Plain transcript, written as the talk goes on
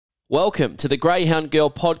Welcome to the Greyhound Girl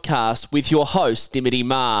podcast with your host, Dimity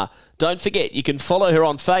Ma. Don't forget, you can follow her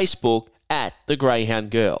on Facebook at The Greyhound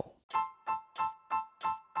Girl.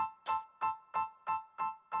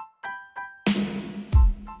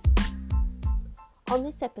 On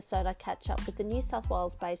this episode, I catch up with the New South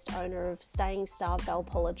Wales-based owner of Staying Star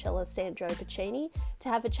Valpolicella, Sandro Bechini, to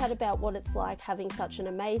have a chat about what it's like having such an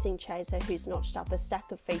amazing chaser who's notched up a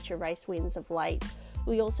stack of feature race wins of late.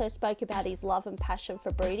 We also spoke about his love and passion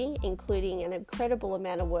for breeding, including an incredible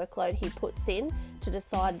amount of workload he puts in to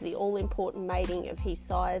decide the all-important mating of his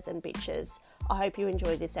sires and bitches. I hope you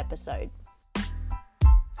enjoy this episode.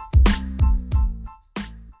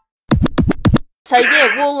 So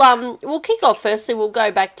yeah, we'll kick off. Firstly, we'll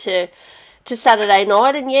go back to Saturday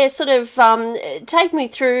night, and yeah, sort of take me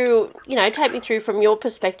through from your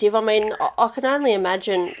perspective. I mean, I can only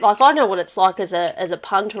imagine. Like, I know what it's like as a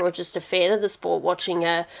punter or just a fan of the sport watching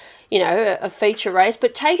a feature race.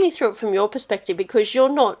 But take me through it from your perspective, because you're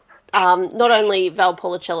not only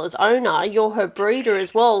Valpolicella's owner, you're her breeder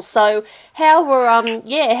as well. So how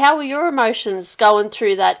were your emotions going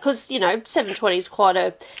through that? Because 720 is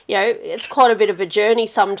it's quite a bit of a journey.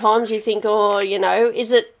 Sometimes you think,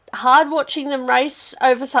 is it hard watching them race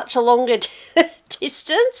over such a longer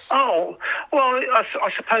distance? Oh well, I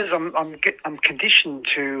suppose I'm conditioned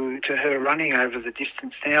to her running over the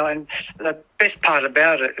distance now, and the best part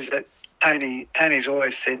about it is that Tony's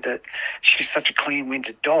always said that she's such a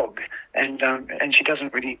clean-winded dog, and she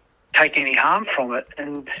doesn't really take any harm from it.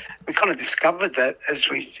 And we kind of discovered that as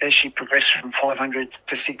she progressed from 500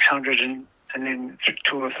 to 600 and then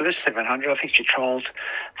to her first 700. I think she trialled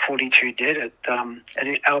 42 dead at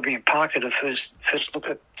Albion Park at her first look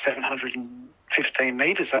at 715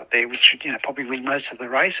 metres up there, which probably win most of the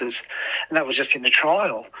races, and that was just in the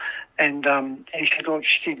trial. And he said, "Oh,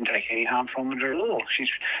 she didn't take any harm from it at all. She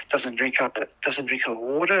doesn't drink her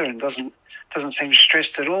water and doesn't seem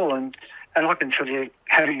stressed at all." And I can tell you,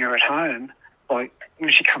 having her at home, like when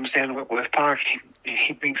she comes down to Whitworth Park,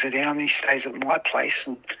 he brings her down. He stays at my place,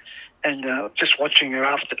 and just watching her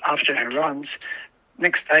after her runs,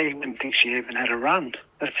 next day you wouldn't think she even had a run.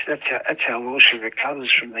 That's how well she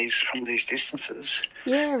recovers from these distances.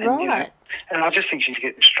 Yeah, right. And I just think she's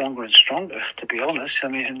getting stronger and stronger, to be honest. I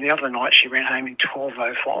mean, the other night she ran home in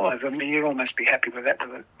 12:05. I mean, you'd almost be happy with that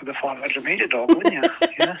with a 500-metre dog, wouldn't you?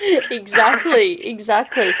 Exactly.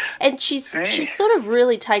 And she's sort of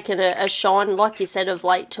really taken a shine, like you said, of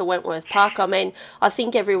late to Wentworth Park. I mean, I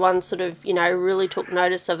think everyone sort of, really took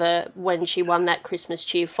notice of her when she won that Christmas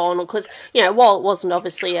cheer final, because, while it wasn't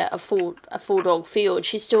obviously a full dog field,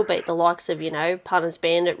 she still beat the likes of, Punters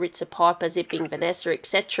Bandit, Ritzer Piper, Zipping Vanessa,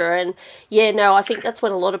 etc. And I think that's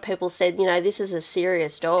when a lot of people said, this is a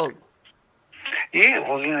serious dog. Yeah,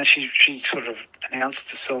 well, she sort of announced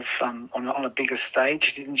herself on a bigger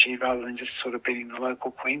stage, didn't she, rather than just sort of beating the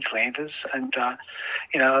local Queenslanders. And,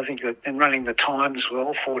 I think that in running the time as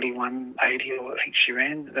well, 41.80, I think she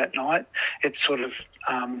ran that night, it sort of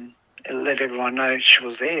it let everyone know she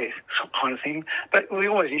was there, kind of thing. But we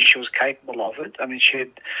always knew she was capable of it. I mean, she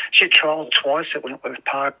had trialled twice at Wentworth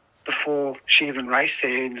Park before she even raced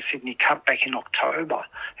there in the Sydney Cup back in October.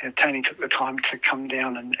 And Tony took the time to come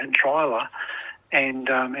down and trial her, and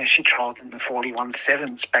she trialled in the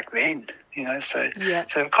 41.7s back then. So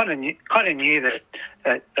kind of knew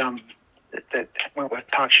that Wentworth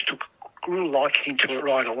Park, she took a real liking to it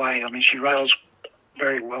right away. I mean, she rails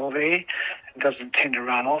very well there and doesn't tend to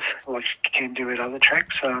run off like she can do at other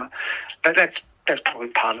tracks. But that's probably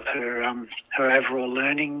part of her overall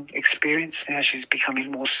learning experience. Now she's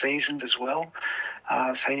becoming more seasoned as well.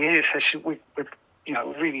 We're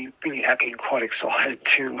really, really happy and quite excited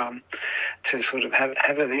to sort of have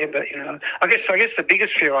her there. But I guess the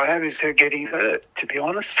biggest fear I have is her getting hurt, to be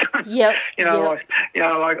honest. Yeah.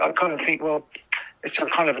 I kind of think, well, it's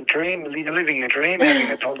kind of a dream, living a dream,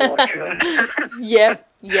 having a dog like her. Yep.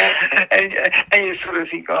 And you sort of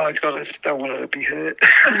think, I just don't want her to be hurt.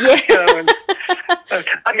 Yeah.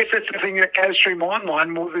 I guess that's the thing that goes through my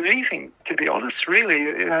mind more than anything, to be honest.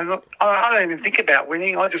 Really, I don't even think about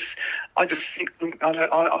winning. I just think,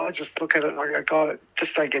 I just look at it like, I got it.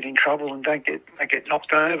 Just don't get in trouble and don't get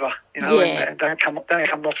knocked over. And don't come off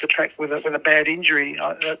the track with a bad injury.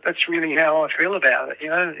 That's really how I feel about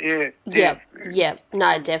it. Yeah.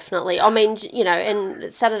 No, definitely. I mean,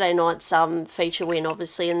 and Saturday night's feature win,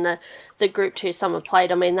 obviously, in the Group 2 Summer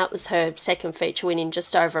Plate. I mean, that was her second feature win in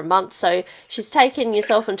just over a month. So she's taken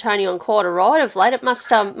yourself and Tony on quite a ride of late. It must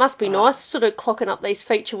be nice, sort of clocking up these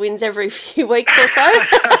feature wins every few weeks or so.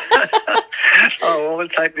 Oh, well,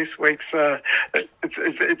 let's hope this week's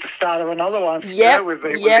it's the start of another one. With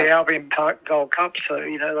the Albion Park Gold Cup. So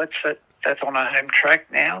let's that's on her home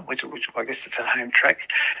track now, which I guess it's a home track,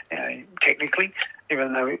 technically,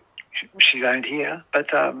 even though she's owned here. But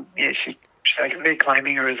they're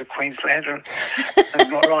claiming her as a Queenslander.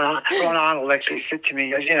 And Ron Arnold actually said to me,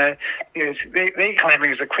 he goes, they're claiming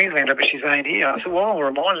her as a Queenslander, but she's owned here. I said, well, I'll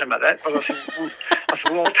remind them of that. But I said,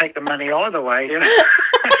 well, I'll take the money either way.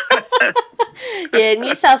 Yeah,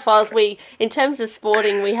 New South Wales, in terms of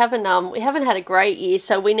sporting, we haven't had a great year,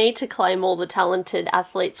 so we need to claim all the talented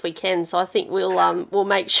athletes we can. So I think we'll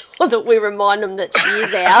make sure that we remind them that she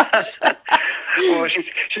is ours. Well,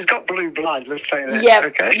 she's got blue blood, let's say that. Yep,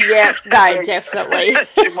 okay? Yep, no, definitely.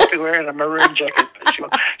 She might be wearing a maroon jacket, but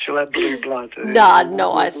she'll have blue blood. Nah,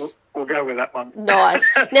 nice. We'll go with that one. Nice.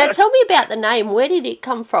 Now, tell me about the name. Where did it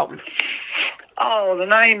come from? Oh, the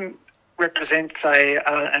name represents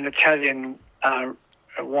an Italian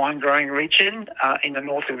wine growing region in the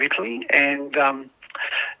north of Italy, and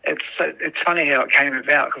it's funny how it came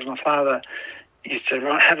about, because my father used to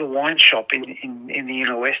have a wine shop in the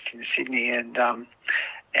inner west in Sydney, and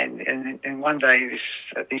one day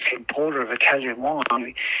this importer of Italian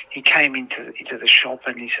wine, he came into the shop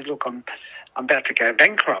and he said, "Look, I'm about to go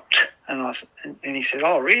bankrupt," and he said,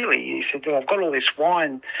 "Oh, really?" He said, "Well, I've got all this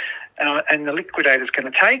wine, and the liquidator's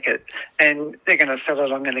going to take it, and they're going to sell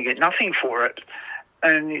it. I'm going to get nothing for it."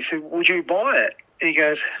 And he said, "Would you buy it?" He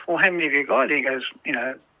goes, "Well, how many have you got?" He goes,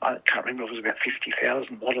 I can't remember, it was about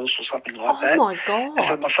 50,000 bottles or something like that. Oh, my God. And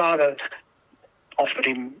so my father offered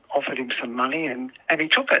him some money, and he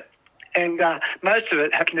took it. And most of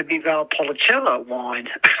it happened to be Valpolicella wine.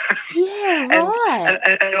 Yeah, right.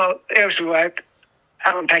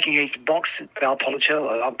 And unpacking each box,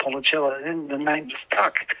 Valpolicella, and then the name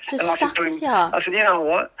stuck. Just and I stuck said to with him, ya. I said, "You know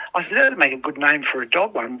what?" I said, "That'd make a good name for a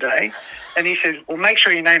dog one day." And he said, "Well, make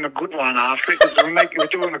sure you name a good one after it, because we're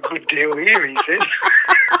doing a good deal here," he said.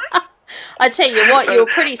 I tell you what, you were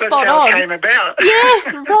pretty spot That's how on. it came about.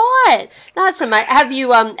 Yeah, right. That's amazing. Have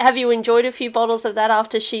you enjoyed a few bottles of that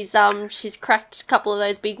after she's cracked a couple of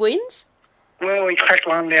those big wins? Well, we cracked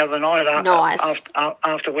one the other night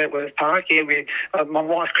after Wentworth Park. Yeah, my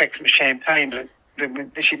wife cracked some champagne, but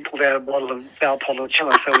then she pulled out a bottle of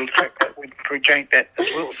Valpolicella, so we cracked that. We drank that as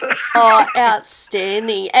well. So. Oh,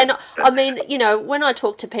 outstanding. And I mean, when I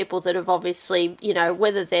talk to people that have obviously,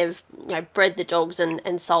 whether they've bred the dogs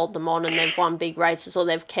and sold them on and they've won big races, or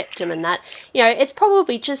they've kept them and that, it's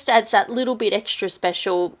probably just adds that little bit extra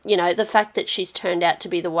special, the fact that she's turned out to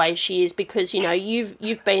be the way she is, because,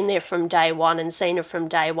 you've been there from day one and seen her from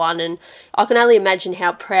day one, and I can only imagine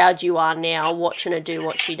how proud you are now watching her do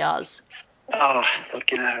what she does. Oh, look,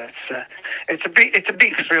 it's a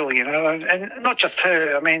big thrill, and not just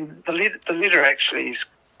her. I mean, the litter actually is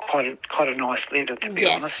quite a nice litter, to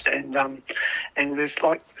be honest. And there's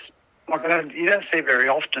you don't see very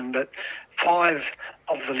often, but 5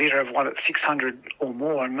 of the litter have won at 600 or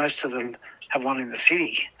more, and most of them have won in the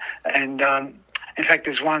city. And in fact,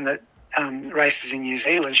 there's one that races in New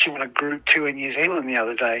Zealand. She won a Group 2 in New Zealand the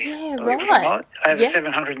other day. Yeah, believe it or not. Over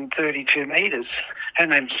 732 metres. Her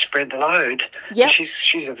name's Spread the Load. Yep.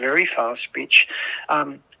 She's a very fast bitch.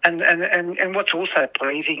 And what's also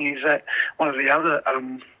pleasing is that one of the other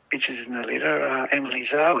bitches in the litter, Emily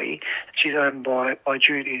Zoe, she's owned by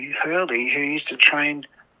Judy Hurley, who used to train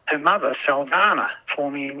her mother, Saldana,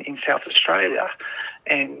 for me in South Australia.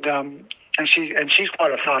 And she's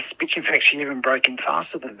quite a fast bitch. In fact, she even broke in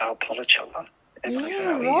faster than Valpolicella.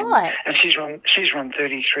 Right. And she's run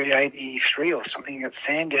 33.83 or something at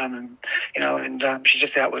Sandown, and she's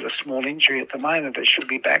just out with a small injury at the moment, but she'll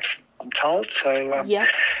be back, I'm told. So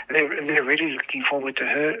they're really looking forward to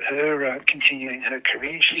her continuing her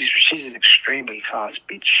career. She's an extremely fast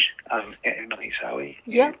bitch, Emily Zoe.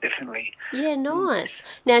 Yeah, definitely. Yeah, nice.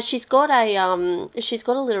 Now she's got a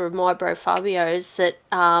litter of Mybro Fabios that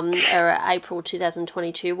are April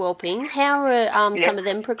 2022 whelping. How are some of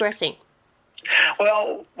them progressing?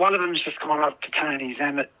 Well, one of them's just gone up to Tony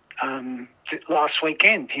Zammit last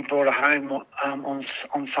weekend. He brought her home on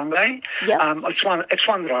Sunday. Yep. It's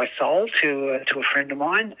one that I sold to a friend of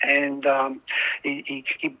mine, and he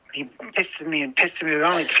pestered me with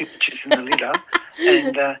only 2 bitches in the litter,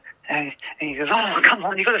 and he goes, "Oh, come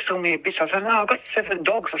on, you got to sell me a bitch." I said, "No, I've got 7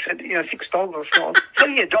 dogs." I said, 6 dogs. I said, "I'll sell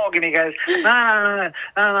you a dog." And he goes, No.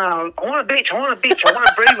 I want a bitch. I want to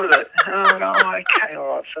breed with it. And I go, "Oh, okay,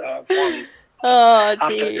 all right." So I finally. Oh,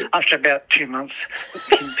 dear. After about 2 months of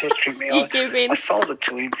him pestering me, I sold it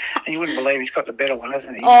to him, and you wouldn't believe he's got the better one,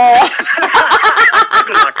 hasn't he? Oh.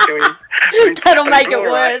 Good luck to him. That'll make it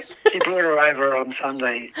worse. He brought her over on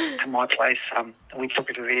Sunday to my place. We took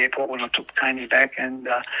her to the airport when I took Tony back, and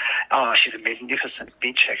she's a magnificent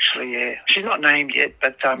bitch, actually. Yeah, she's not named yet,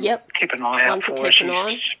 but keep an eye out for her.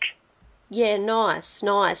 Yeah, nice.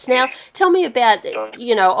 Now, tell me about,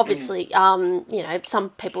 obviously, some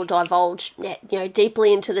people divulge,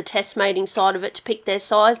 deeply into the test mating side of it to pick their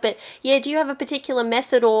size. But, yeah, do you have a particular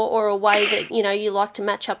method or a way that, you like to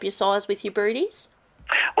match up your size with your broodies?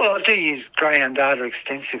 Well, I do use greyhound data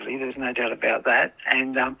extensively. There's no doubt about that.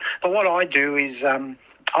 And but what I do is I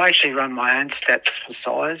actually run my own stats for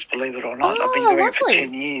size, believe it or not. I've been doing it for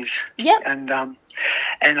 10 years. Yep. And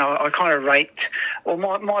I kind of rate. Well,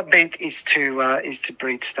 my bent is to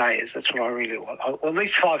breed stayers. That's what I really want. Well, at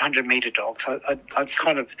least 500-metre dogs.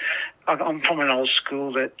 I'm from an old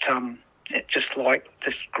school that just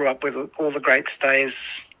grew up with all the great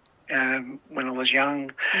stayers when I was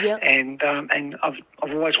young. Yep. And I've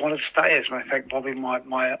always wanted stayers. In fact, probably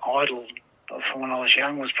my idol from when I was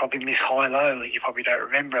young was probably Miss High Low. You probably don't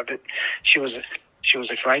remember her, but she was a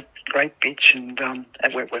great bitch, and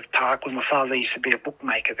at Wentworth Park, when my father used to be a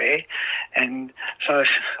bookmaker there, and so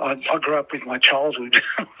I grew up with my childhood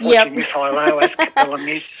watching Miss High Low, Ascapella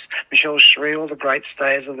Miss, Michelle Shree, all the great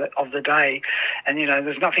stayers of the day, and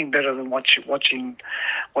there's nothing better than watching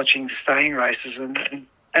staying races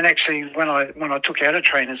and actually, when I took out a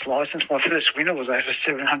trainer's license, my first winner was over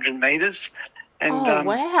 700 metres. And,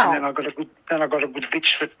 wow! And then I got a good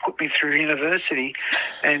bitch that put me through university,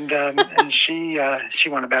 and she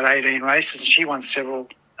won about 18 races, and she won several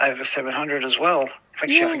over 700 as well. In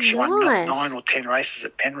fact, I think she won 9 or 10 races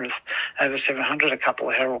at Penrith over 700, a couple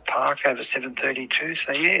at Harold Park over 732.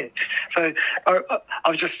 So yeah, so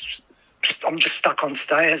I'm just stuck on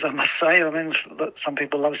stayers, I must say. I mean, some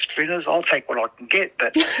people love sprinters. I'll take what I can get,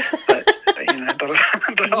 but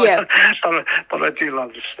I do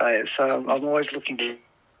love the stayers. So I'm always looking to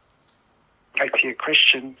back to your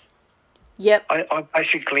question. Yep. I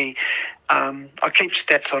basically I keep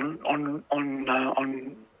stats on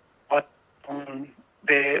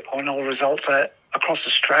all results across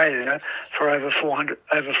Australia for over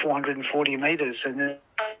 440 metres, and then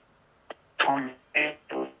time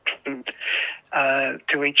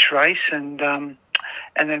to each race, and then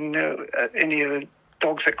any of the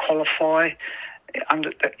dogs that qualify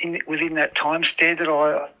within that time standard,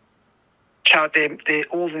 I chart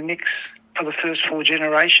all the nicks for the first 4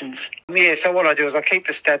 generations. Yeah, so what I do is I keep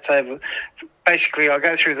the stats over. Basically, I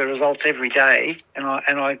go through the results every day, and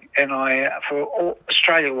I for all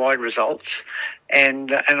Australia-wide results,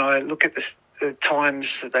 and I look at the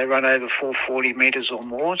times that they run over 440 metres or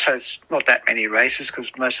more. So it's not that many races,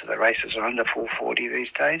 because most of the races are under 440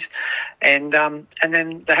 these days. And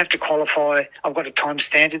then they have to qualify. I've got a time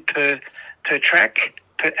standard per track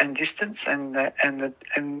and distance, and a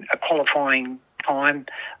qualifying time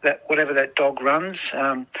that whatever that dog runs.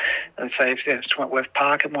 Let's say if it's Wentworth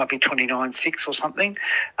Park, it might be 29.6 or something.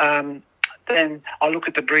 Then I look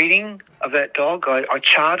at the breeding of that dog. I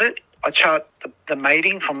chart it. I chart the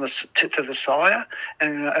mating from to the sire,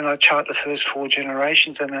 and I chart the first 4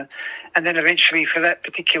 generations, and then eventually for that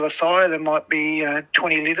particular sire there might be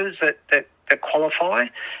 20 litters that qualify,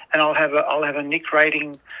 and I'll have a nick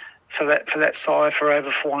rating for that sire for over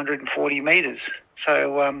 440 metres.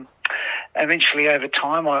 So eventually over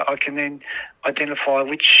time I can then identify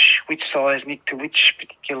which size nick to which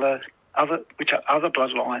particular other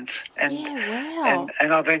bloodlines,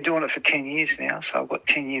 and I've been doing it for 10 years now, so I've got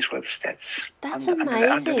 10 years worth of stats. That's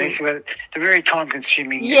amazing. Underneath you. It's a very time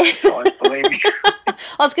consuming exercise, believe me. I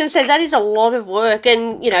was going to say that is a lot of work,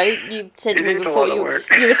 and you said to me before you were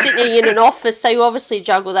sitting in an office, so you obviously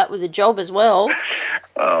juggle that with a job as well.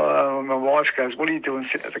 Oh, my wife goes, "What are you doing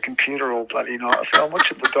sitting at the computer all bloody night?" I said, "I'm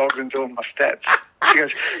watching the dogs and doing my stats." She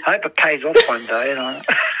goes, "I hope it pays off one day."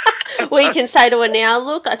 We can say to her now,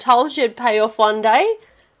 "Look, I told you it'd pay off one day."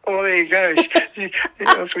 Well, there you go.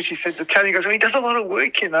 That's what she said to Tony. He goes, "Well, he does a lot of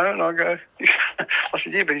work, And I go, I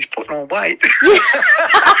said, "Yeah, but he's putting on weight."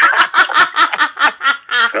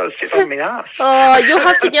 So I was sitting on my ass. Oh, you'll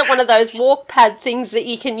have to get one of those walk pad things that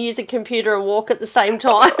you can use a computer and walk at the same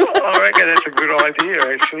time. I reckon that's a good idea,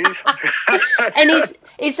 actually. And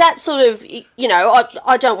is that sort of,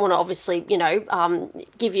 I don't want to obviously,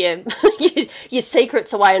 give you your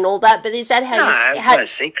secrets away and all that, but is that how no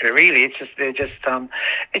secret really. It's just it's just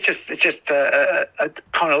a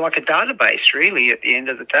kind of like a database really. At the end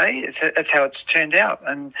of the day, that's how it's turned out.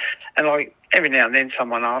 And like every now and then,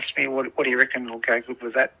 someone asks me, "What do you reckon will go good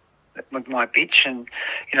with that with my bitch?" And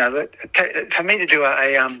for me to do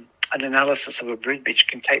an analysis of a brood bitch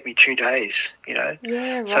can take me 2 days, Yeah,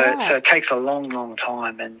 right. So it takes a long, long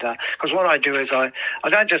time. And because what I do is I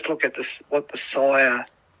don't just look at what the sire,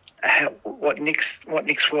 what nicks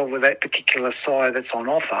well with that particular sire that's on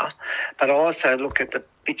offer, but I also look at the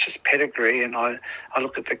bitch's pedigree, and I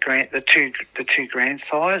look at the two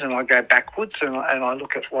grandsires, and I go backwards, and I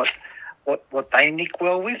look at what they nick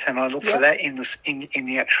well with, and I look for Yep. that in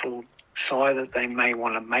the actual sire that they may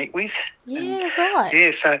want to mate with. Yeah, right.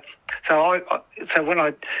 Yeah, so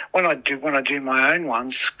when I do my own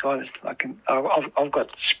ones, God, I've got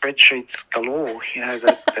spreadsheets galore. You know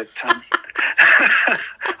that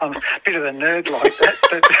I'm a bit of a nerd like that.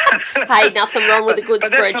 But Hey, nothing wrong with a good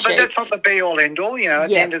but spreadsheet. that's not the be all end all. You know, at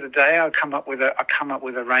the Yep. end of the day, I come up with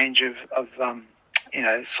a range of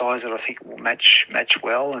size that I think will match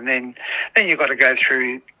well, and then you've got to go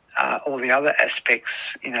through all the other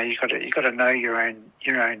aspects. You know, you've got to know your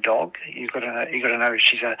own dog. You've got to know if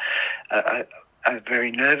she's a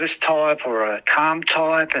very nervous type or a calm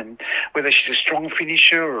type, and whether she's a strong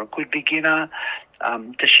finisher or a good beginner.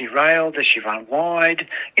 Does she rail? Does she run wide?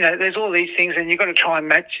 You know, there's all these things, and you've got to try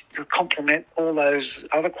and complement all those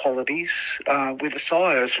other qualities with the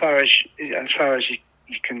sire as far as you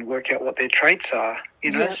can work out what their traits are.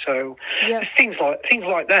 You know, Yep. so Yep. it's things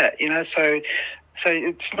like that. You know, so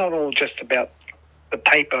it's not all just about the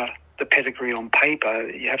paper, the pedigree on paper.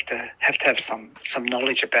 You have to have some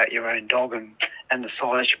knowledge about your own dog and the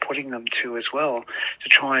size you're putting them to as well, to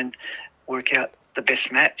try and work out the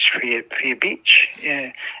best match for your bitch.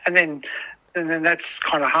 Yeah, and then that's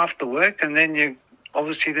kind of half the work, and then you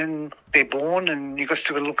obviously then they're born, and you've got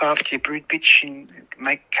to look after your brood bitch and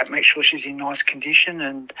make sure she's in nice condition,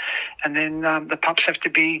 and then the pups have to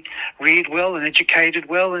be reared well and educated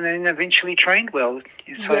well, and then eventually trained well.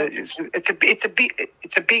 So Yeah. it's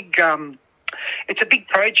a big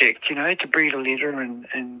project, you know, to breed a litter,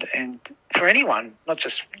 and for anyone, not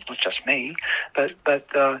just me, but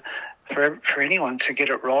for anyone to get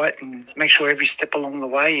it right and make sure every step along the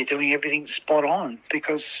way you're doing everything spot on,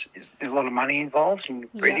 because there's a lot of money involved in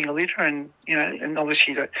breeding a litter, and you know, and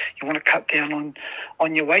obviously you want to cut down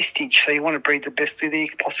on your wastage, so you want to breed the best litter you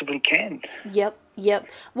possibly can. Yep.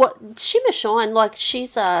 What Shimmer Shine? Like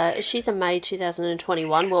she's a May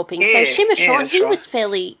 2021 whelping. Yeah, So Shimmer yeah, Shine, that's he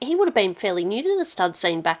right. he would have been fairly new to the stud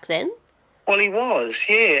scene back then. Well, he was,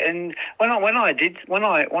 yeah. And when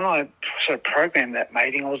I sort of programmed that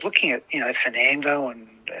mating, I was looking at, you know, Fernando and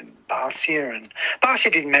Barcia, and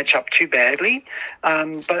Barcia didn't match up too badly,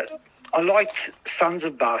 but I liked Sons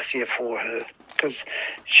of Barcia for her, because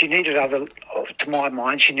she needed to my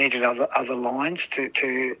mind, she needed other lines to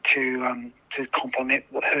complement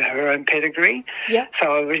her own pedigree. Yeah.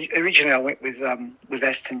 So originally I went with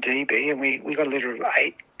Aston DB, and we got a litter of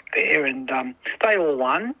 8 there, and they all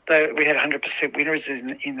won. We had 100% winners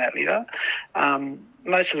in that litter.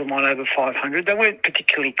 Most of them won over 500. They weren't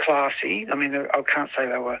particularly classy. I mean, I can't say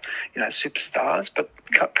they were, you know, superstars, but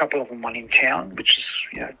a couple of them won in town, which is,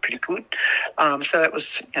 you know, pretty good. So that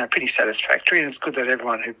was, you know, pretty satisfactory, and it's good that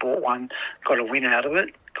everyone who bought one got a win out of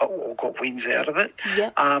it, got wins out of it.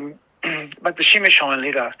 Yep. But the Shimmer Shine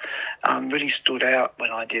litter really stood out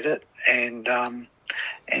when I did it, and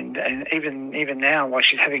even now, while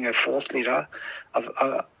she's having her 4th litter,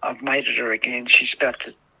 I've mated her again. She's about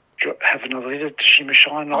to have another litter to Shimmer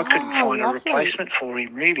Shine. I couldn't find a lovely. replacement for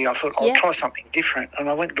him, really. I thought I'll try something different, and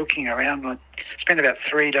I went looking around, and I spent about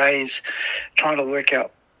 3 days trying to work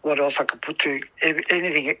out what else I could put to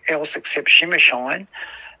anything else except Shimmer Shine.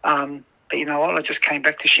 But you know what? I just came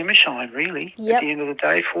back to Shimmer Shine, really. Yep. At the end of the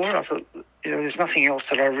day for her, I thought, you know, there's nothing else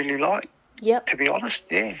that I really like. Yep. To be honest,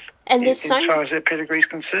 yeah. And there's as far as their pedigree is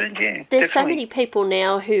concerned, yeah. There's so definitely. many people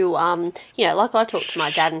now who, you know, like I talked to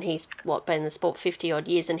my dad, and he's been in the sport 50 odd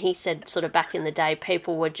years, and he said sort of back in the day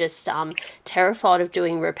people were just terrified of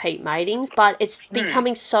doing repeat matings, but it's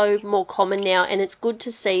becoming so more common now, and it's good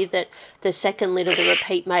to see that the second litter, the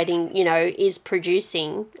repeat mating, you know, is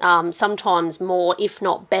producing sometimes more, if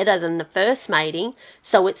not better than the first mating.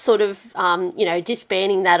 So it's sort of, you know,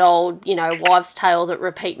 disbanding that old, you know, wives' tale that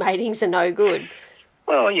repeat matings are no good.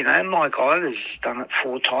 Well, you know, Mike Ivor's done it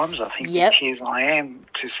 4 times, I think, Yep. with Tears I Am,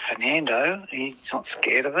 just Fernando. He's not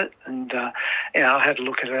scared of it. And, you know, I had a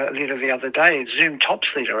look at a litter the other day, Zoom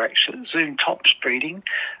Tops litter, actually, Zoom Tops breeding.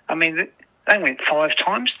 I mean, they went 5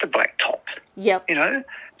 times to Black Top, Yep. you know,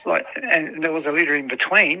 and there was a litter in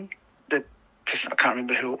between that, just I can't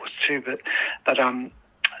remember who it was to, but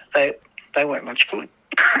they weren't much good.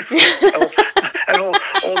 And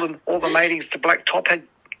all the matings to Black Top had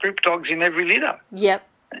group dogs in every litter. Yep.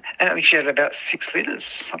 And I think she had about 6 litters,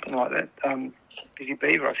 something like that. Beauty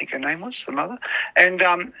Beaver, I think her name was, the mother. And,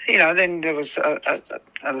 you know, then there was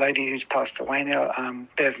a lady who's passed away now,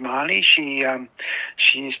 Bev Marnie. She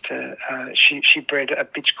bred a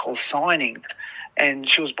bitch called Signing, and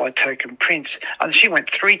she was by Token Prince. And she went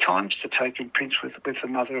 3 times to Token Prince with the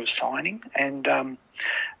mother of Signing,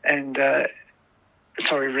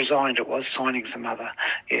 sorry, resigned. It was Signing's the mother,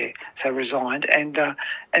 yeah. So resigned, and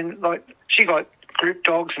like she got group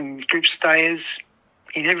dogs and group stayers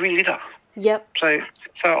in every litter. Yep.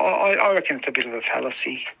 So I reckon it's a bit of a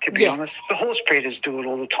fallacy, to be honest. The horse breeders do it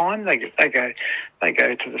all the time. They go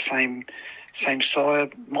to the same sire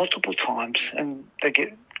multiple times, and they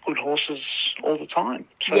get good horses all the time.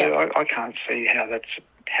 So I can't see how that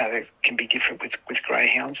can be different with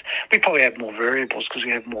greyhounds. We probably have more variables because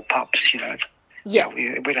we have more pups, you know. Yeah.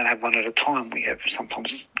 We don't have one at a time. We have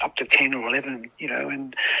sometimes up to 10 or 11, you know,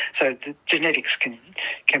 and so the genetics can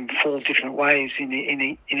fall different ways in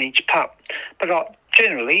each pup. But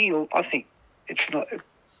generally, I think it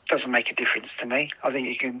doesn't make a difference to me. I think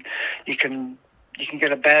you can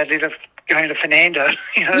get a bad litter going to Fernando,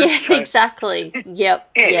 you know. Yeah, so, exactly.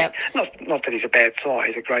 Yep. Yeah. Yep. Not that he's a bad sire.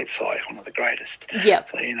 He's a great sire, one of the greatest. Yep.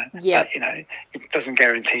 So, you know, yep. But, you know, it doesn't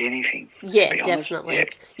guarantee anything. Yeah, definitely.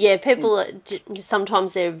 Yeah, people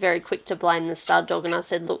sometimes they're very quick to blame the stud dog, and I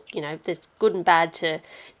said, look, you know, there's good and bad to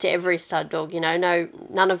every stud dog. You know,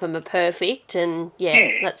 none of them are perfect, and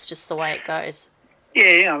that's just the way it goes.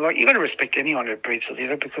 Yeah, you know, like you've got to respect anyone who breeds a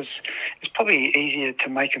litter because it's probably easier to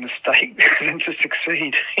make a mistake than to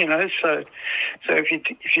succeed, you know. So if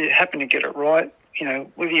you happen to get it right, you know,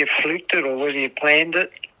 whether you fluked it or whether you planned it,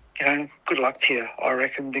 you know, good luck to you, I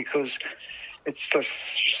reckon, because it's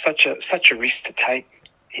just such a risk to take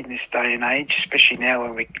in this day and age, especially now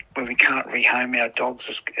when we can't rehome our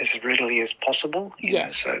dogs as readily as possible.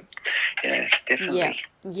 Yes. You know, so yeah, definitely.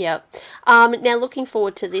 Yep. Now looking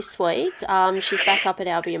forward to this week. She's back up at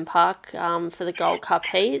Albion Park for the Gold Cup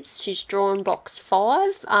heats. She's drawn box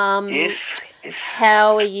 5. Yes.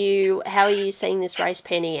 How are you seeing this race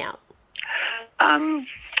panning out? I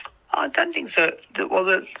don't think so.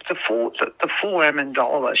 The four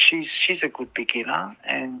Amendola, she's a good beginner,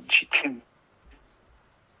 and she can.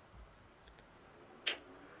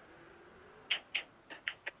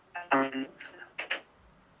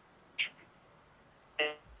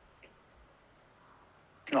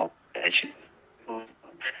 Not bad.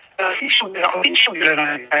 I think she'll get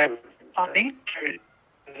an okay. I think.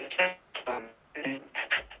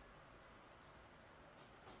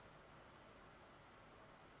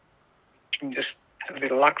 Can just have a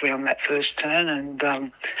bit of luck around that first turn and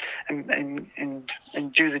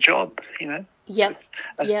do the job, you know. Yep.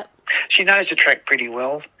 She knows the track pretty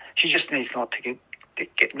well. She just needs not to get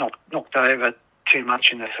knocked over too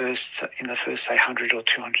much in the first say 100 or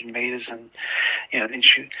 200 meters, and you know then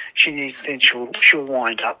she'll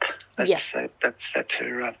wind up. That's her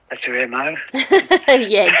MO.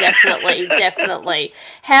 Yeah, definitely.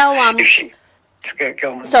 How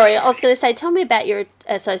Go on. Sorry, I was going to say, tell me about your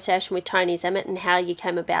association with Tony Emmett and how you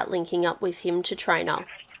came about linking up with him to train her.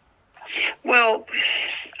 Well,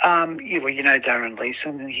 you know Darren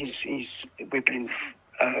Leeson, and we've been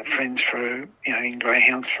friends in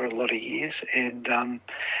greyhounds for a lot of years, and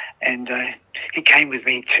he came with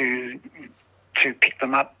me to pick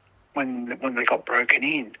them up when they got broken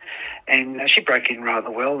in, and she broke in rather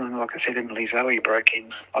well, and like I said, Emily Zoe broke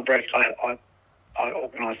in. I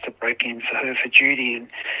organised a break in for her for duty,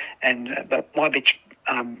 but my bitch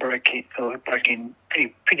broke in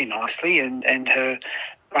pretty nicely, and her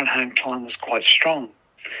run home time was quite strong,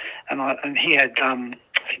 and he had I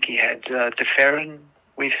think he had DeFerrin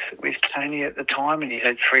with Tony at the time, and he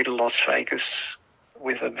had Frida Las Vegas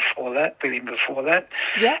with him before that.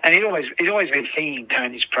 Yeah. And he'd always been singing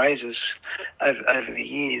Tony's praises over the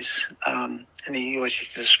years. And he always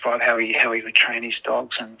used to describe how he would train his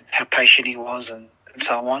dogs and how patient he was and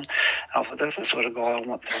so on. And I thought, that's the sort of guy I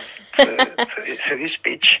want for this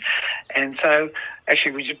bitch. And so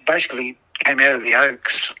actually we just basically came out of the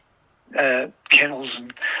Oaks kennels,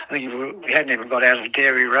 and I think we hadn't even got out of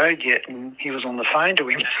Dairy Road yet, and he was on the phone to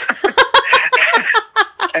him.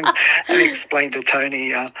 and he explained to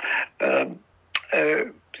Tony how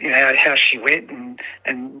she went,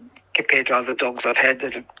 and compared to other dogs I've had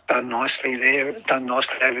that have done nicely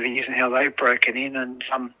over the years, and how they've broken in,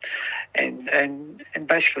 and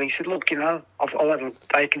basically he said, look, you know, I'll have a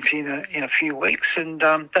vacancy in a few weeks, and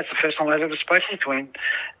that's the first time I'd ever spoken to him,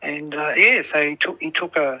 and so he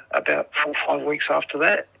took about 4 or 5 weeks after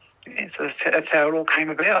that. Yeah, so that's how it all came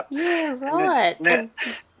about. Yeah, right. Never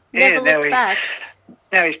looked back.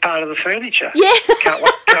 Now he's part of the furniture. Yeah. Can't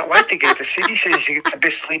wait to get to Sydney. Says it's the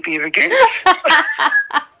best sleep he ever gets.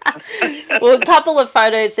 Well, a couple of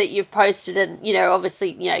photos that you've posted, and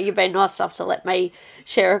obviously, you've been nice enough to let me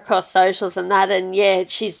share across socials and that, and yeah,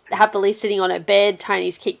 she's happily sitting on her bed.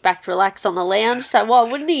 Tony's kicked back, relaxed on the lounge. So why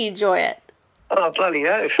wouldn't he enjoy it? Oh, bloody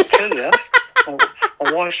oath! I tell you,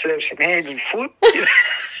 my wife serves him hand and foot.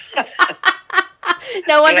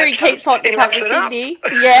 No wonder he keeps wanting to come to Sydney.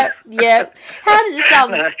 Yep. How does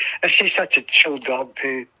No, and she's such a chill dog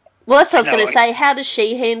too. Well, that's what I was No, going to say. How does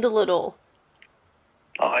she handle it all?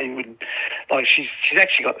 I wouldn't like. She's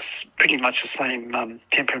actually got pretty much the same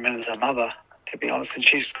temperament as her mother, to be honest, and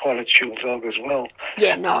she's quite a chill dog as well.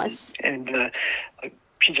 Yeah, nice. And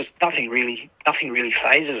she just nothing really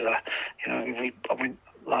phases her. You know, I went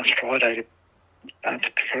last Friday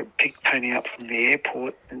to pick Tony up from the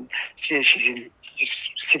airport, and she's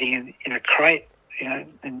just sitting in a crate. You know,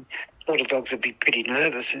 and a lot of dogs would be pretty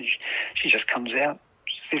nervous, and she just comes out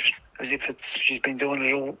as if she's been doing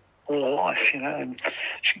it all her life, you know, and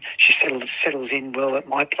she settles in well at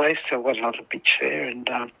my place. So I've got another bitch there, and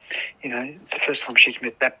you know, it's the first time she's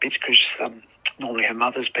met that bitch because normally her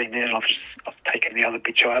mother's been there, and I've taken the other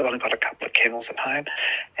bitch away. I've only got a couple of kennels at home,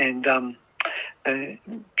 and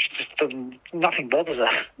she just doesn't. Nothing bothers her.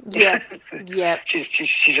 Yeah, yeah. She's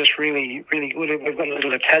just really good. We've got a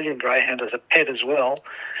little Italian greyhound as a pet as well,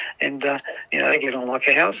 and you know, they get on like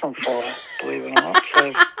a house on fire, believe it or not.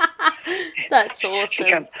 So that's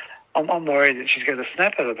awesome. I'm worried that she's going to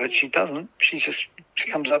snap at her, but she doesn't. She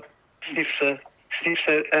comes up, sniffs at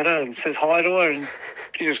her and says hi to her, and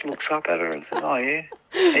she just looks up at her and says, "Oh yeah,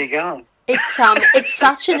 there you go." It's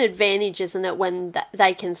such an advantage, isn't it, when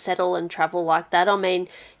they can settle and travel like that? I mean,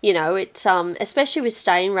 you know, it's especially with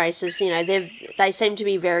staying races, you know, they seem to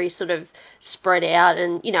be very sort of spread out,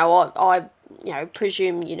 and you know, I you know,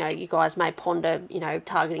 presume, you know, you guys may ponder, you know,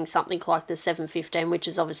 targeting something like the 715, which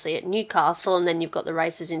is obviously at Newcastle, and then you've got the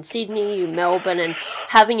races in Sydney, Melbourne, and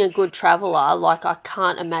having a good traveller, like, I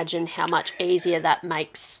can't imagine how much easier that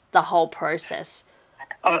makes the whole process.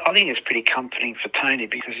 I think it's pretty comforting for Tony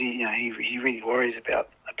because he really worries about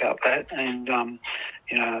that, and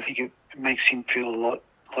you know, I think it makes him feel a lot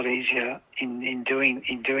easier in doing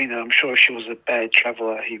that. I'm sure if she was a bad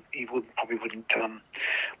traveller, he probably wouldn't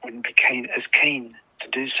be as keen to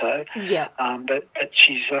do so. Yeah. But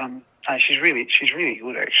she's really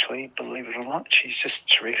good, actually, believe it or not. She's just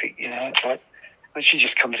terrific, you know. It's like, but she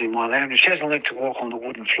just comes in my lounge. She hasn't learned to walk on the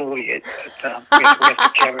wooden floor yet, but we have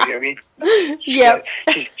to carry her in. Yeah.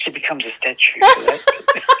 She becomes a statue for that.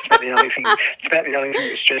 It's about the only thing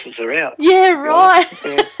that stresses her out. Yeah, right.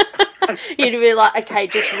 Yeah. You'd be like, okay,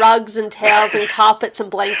 just rugs and towels and carpets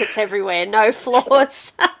and blankets everywhere, no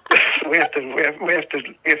floors. So we have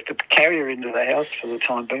to carry her into the house for the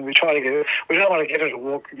time being. We don't want to get her to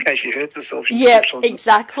walk in case she hurts herself. Yeah,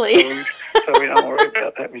 exactly. So we don't worry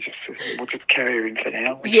about that. We'll just carry her in for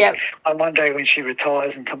now. Yeah. And one day when she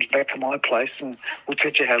retires and comes back to my place, and we'll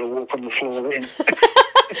teach her how to walk on the floor then.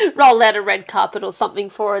 Roll out a red carpet or something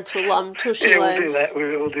for her till she learns. We'll do that.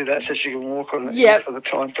 We'll do that so she can walk on it for the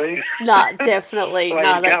time being. No, definitely.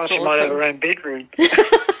 That's awesome. She might have her own bedroom.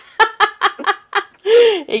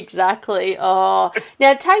 Exactly. Oh,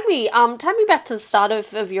 now take me back to the start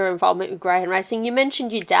of your involvement with greyhound racing. You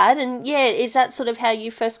mentioned your dad, and is that sort of how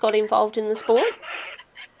you first got involved in the sport?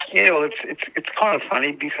 Yeah, well, it's kind of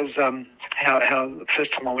funny because how the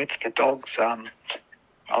first time I went to the dogs,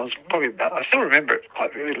 I was probably I still remember it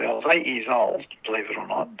quite vividly. I was 8 years old, believe it or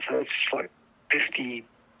not. So it's like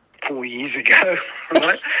 54 years ago,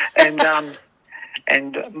 right?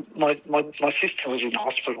 And my sister was in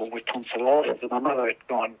hospital with tonsillitis, and my mother had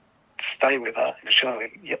gone to stay with her. She was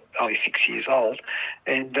only 6 years old.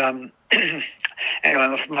 And anyway,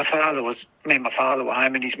 me and my father were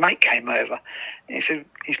home, and his mate came over. And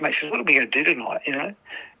his mate says, "What are we going to do tonight?" You know,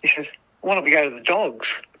 he says, "Why don't we go to the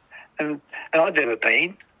dogs?" And I'd never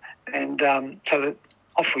been. And so that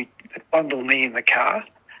off we bundled me in the car,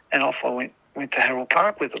 and off I went to Harold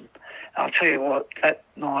Park with them. And I'll tell you what, that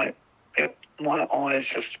night, my eyes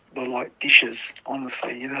just were like dishes,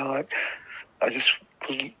 honestly. You know, like I just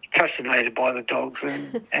was fascinated by the dogs.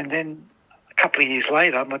 And then a couple of years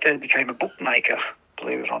later, my dad became a bookmaker,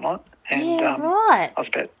 believe it or not. And right. I was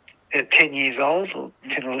about 10 years old, or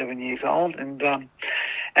 10 or 11 years old, and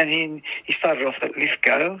he started off at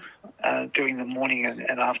Lithgow doing the morning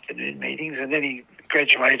and afternoon meetings, and then he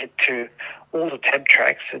graduated to all the tab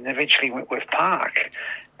tracks and eventually Wentworth Park.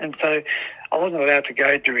 And so I wasn't allowed to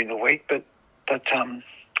go during the week, but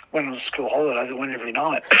when on school holidays, I went every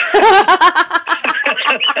night.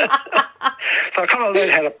 So I kind of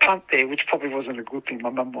learned how to punt there, which probably wasn't a good thing.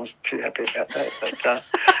 My mum wasn't too happy about that, but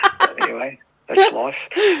anyway, that's life.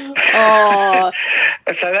 Oh.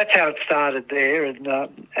 And so that's how it started there, and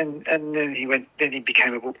then he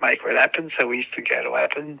became a bookmaker at Appin. So we used to go to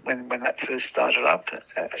Appin when that first started up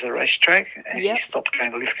as a racetrack, and he stopped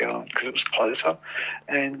going to Lithgow because it was closer,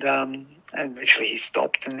 and eventually he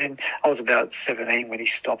stopped. And then I was about 17 when he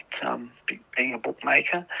stopped being a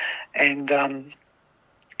bookmaker, and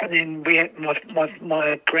And then we had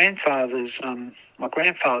my grandfather's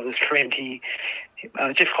friend.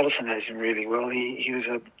 Jeff Collison knows him really well. He was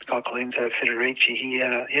a guy called Enzo Federici. He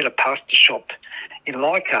had a pasta shop in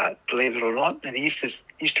Leichhardt, believe it or not, and he used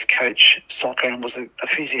to coach soccer and was a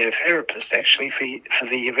physiotherapist actually for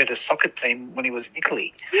the Juventus soccer team when he was in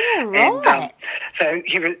Italy. Yeah, right. And so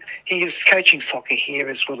he was coaching soccer here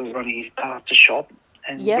as well as running his pasta shop.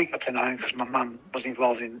 And we got to know him because my mum was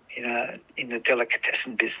involved in the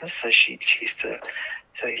delicatessen business, so he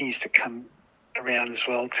used to come around as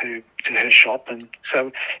well to her shop, and so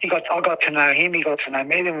I got to know him. He got to know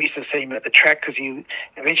me. Then we used to see him at the track because he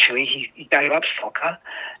gave up soccer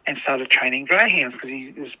and started training greyhounds because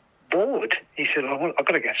he was bored. He said, I've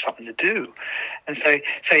got to have something to do, and so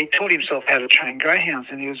he taught himself how to train greyhounds,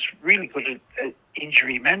 and he was really good at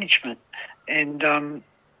injury management. And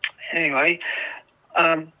anyway,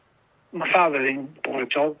 my father then bought a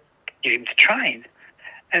dog, give him to train,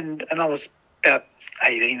 and I was about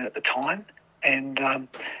 18 at the time. And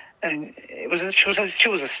she was a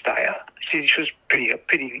stayer. She was pretty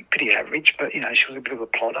average, but she was a bit of a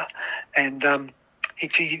plotter. And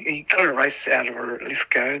he got a race out of her at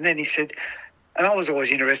Lithgow, and then he said, and I was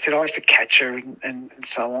always interested. I used to catch her and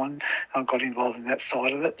so on. I got involved in that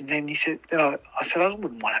side of it. And then he said, I said I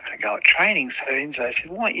wouldn't mind having a go at training. So Enzo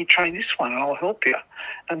said, why don't you train this one and I'll help you?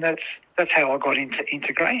 And that's how I got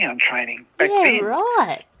into greyhound training back then. Yeah,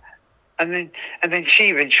 right. And then she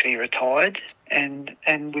eventually retired, and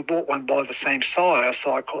we bought one by the same sire,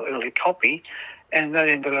 so I call it Early Copy, and that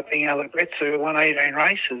ended up being Allegretza, who won 18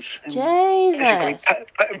 races. And Jesus.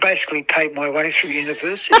 basically paid my way through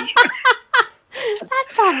university.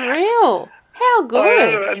 That's unreal. How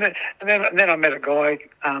good. And then I met a guy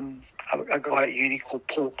at uni called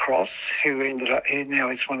Paul Cross, who now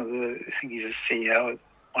is I think he's a CEO,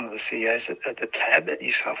 one of the CEOs at the TAB, at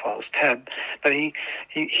New South Wales TAB, but he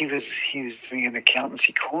was doing an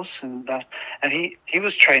accountancy course, and he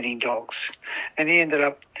was training dogs, and he ended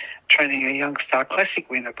up training a young Star Classic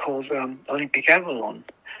winner called Olympic Avalon,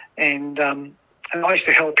 and I used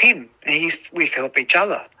to help him, and we used to help each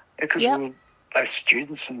other because we were both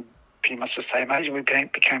students and pretty much the same age. We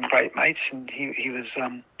became great mates, and he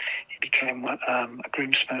became a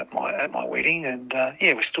groomsman at my wedding, and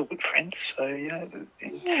we're still good friends. So lovely.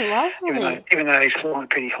 Even though he's flying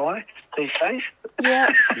pretty high these days. Yeah,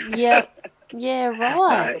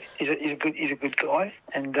 right. No, he's a good guy,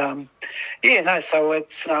 and so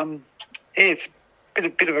it's it's a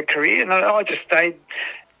bit of a career, and I just stayed.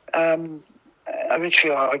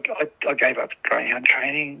 Eventually, I gave up greyhound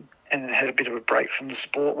training and had a bit of a break from the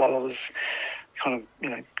sport while I was kind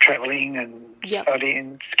of, travelling and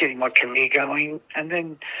studying, getting my career going. And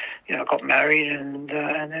then, I got married and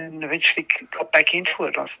then eventually got back into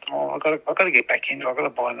it. I said, I've got to get back into it. I've got to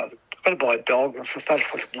buy a dog. And so I started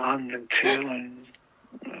with one and two, and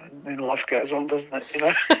then life goes on, doesn't it,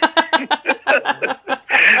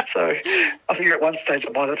 So I think at one stage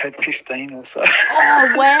I might have had 15 or so.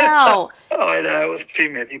 Oh, wow. I know, it was too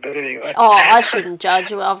many, but anyway. Oh, I shouldn't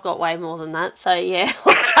judge. Well, I've got way more than that, so yeah,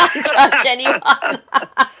 I can't judge anyone.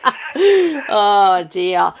 Oh,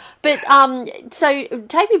 dear. But, so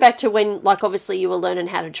take me back to when, obviously you were learning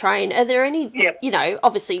how to train. Are there any,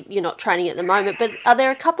 obviously you're not training at the moment, but are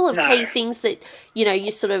there a couple of key things that,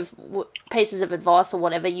 you sort of, pieces of advice or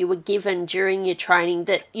whatever you were given during your training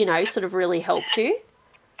that, sort of really helped you?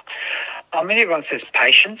 I mean, everyone says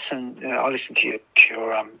patience, and I listen to your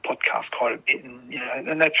podcast quite a bit,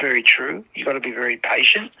 and that's very true. You've got to be very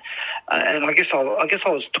patient, and I guess I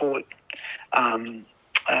was taught. I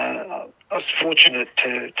was fortunate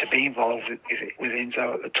to be involved with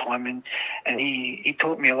Enzo at the time, and he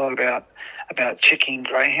taught me a lot about checking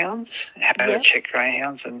greyhounds, how to check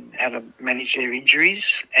greyhounds, and how to manage their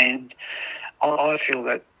injuries, and I feel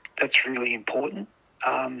that that's really important.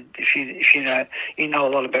 If you know a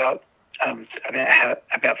lot about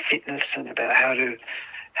fitness and about how to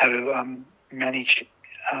manage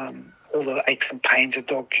all the aches and pains a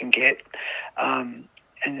dog can get, and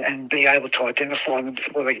be able to identify them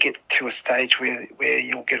before they get to a stage where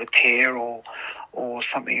you'll get a tear or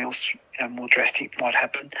something else more drastic might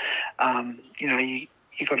happen. You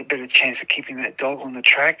got a better chance of keeping that dog on the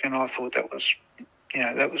track, and I thought that was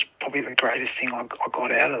probably the greatest thing I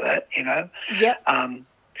got out of that, Yep.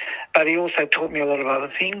 But he also taught me a lot of other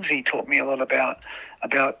things. He taught me a lot about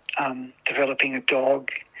developing a dog,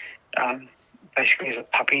 basically as a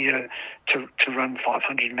puppy to run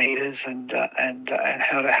 500 metres and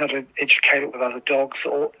how to educate it with other dogs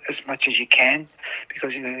or as much as you can,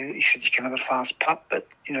 because he said you can have a fast pup, but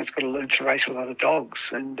it's got to learn to race with other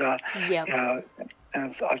dogs, and and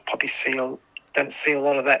I probably don't see a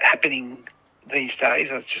lot of that happening these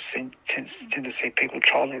days. I just tend to see people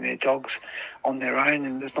trialling their dogs on their own,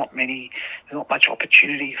 and there's not much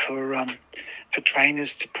opportunity for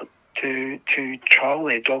trainers to trial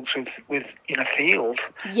their dogs with in a field.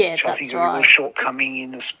 Yeah, which I think that's is a real right. shortcoming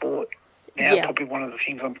in the sport now. Yeah. Probably one of the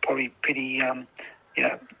things I'm probably pretty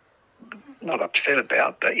not upset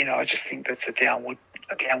about, but I just think that's a downward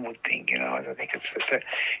thing. I think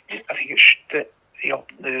that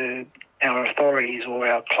our authorities or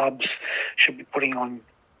our clubs should be putting on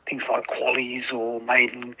things like qualies or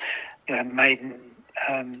maiden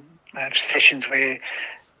sessions where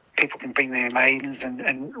people can bring their maidens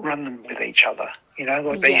and run them with each other.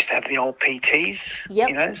 They used to have the old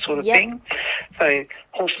PTs, sort of thing. So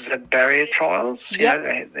horses have barrier trials,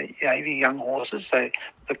 even young horses. So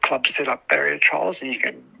the club set up barrier trials, and you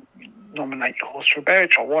can nominate your horse for a barrier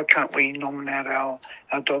trial. Why can't we nominate our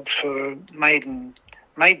dogs for maiden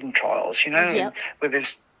trials, and where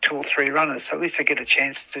there's 2 or 3 runners, so at least they get a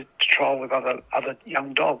chance to trial with other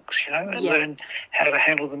young dogs, and learn how to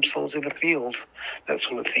handle themselves in a field, that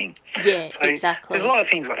sort of thing. Yeah, so exactly. There's a lot of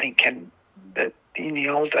things I think that in the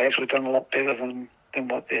old days were done a lot better than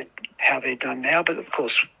how they're done now. But of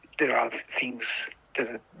course, there are things that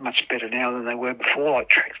are much better now than they were before. Like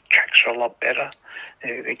tracks are a lot better.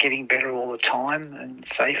 They're getting better all the time and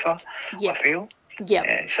safer. I feel.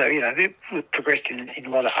 Yeah. So they've progressed in a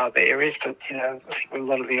lot of other areas, but I think a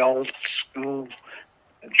lot of the old school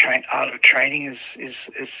art of training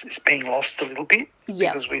is being lost a little bit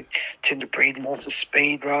because we tend to breed more for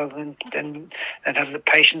speed rather than have the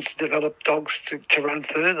patience to develop dogs to run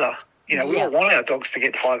further. We all want our dogs to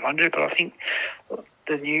get 500, but I think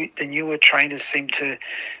the newer trainers seem to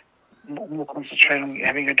more concentrate on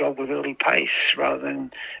having a dog with early pace rather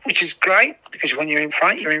than, which is great because when you're in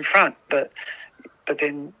front, but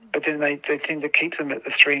then they tend to keep them at the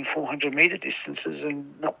 300 and 400 metre distances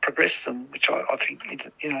and not progress them, which I think is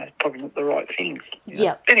probably not the right thing.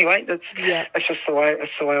 Anyway, that's just the way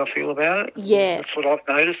I feel about it. Yeah, that's what I've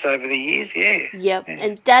noticed over the years. Yeah.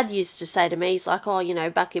 And Dad used to say to me, he's like,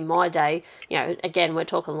 back in my day, again we're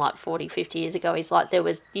talking like 40, 50 years ago. He's like, there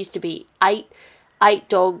used to be eight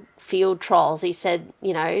dog field trials. He said,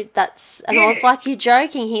 that's, and I was like, you're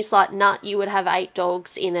joking? He's like, nah, you would have 8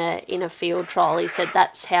 dogs in a field trial. He said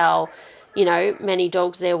that's how, many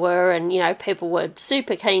dogs there were, and people were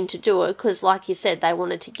super keen to do it because, like you said, they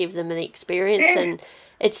wanted to give them an experience. And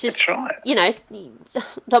it's just, right.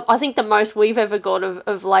 I think the most we've ever got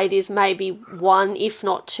of late is maybe 1, if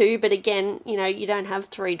not 2. But again, you don't have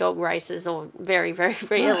 3 dog races, or very, very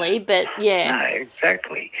rarely. No. But No,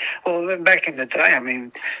 exactly. Well, back in the day, I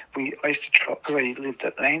mean, I used to try, because I lived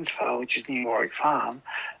at Lansvale, which is near Warwick Farm.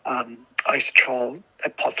 I used to trial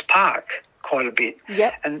at Potts Park quite a bit.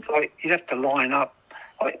 Yep. And you'd have to line up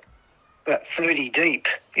about 30 deep,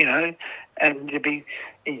 and there'd be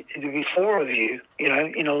 4 of you,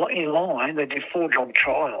 in line. They do 4 dog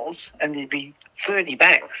trials, and there'd be 30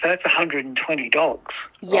 back. So that's 120 dogs,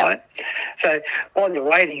 right? So while you're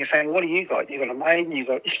waiting, you're saying, "What do you got? You got a maiden?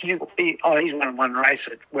 He's won one race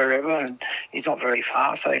at wherever, and he's not very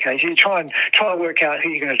fast. Okay, so you try and work out who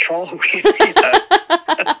you're going to trial with."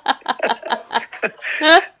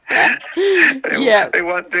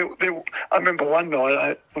 I remember one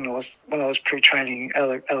night when I was pre-training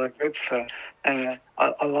Alec Redster, and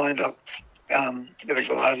I lined up with a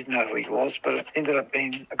guy. I didn't know who he was, but it ended up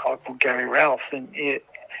being a guy called Gary Ralph, and he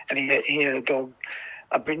had a dog,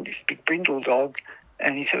 this big brindle dog,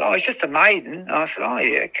 and he said, "Oh, it's just a maiden." And I said, "Oh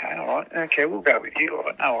yeah, okay, all right, okay, we'll go with you, all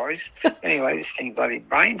right, no worries." Anyway, this thing bloody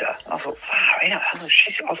brained her. I thought, far out. I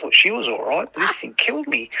thought she was all right, but this thing killed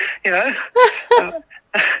me,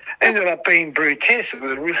 Ended up being Brutess. It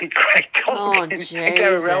was a really great dog. Oh, and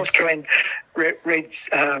Gary Ralph joined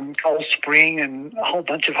Cold Spring and a whole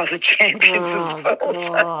bunch of other champions as well. God.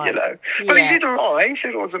 So, But he didn't lie. He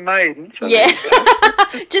said it was a maiden. So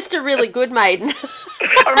just a really good maiden.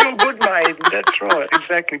 A real good maiden, that's right,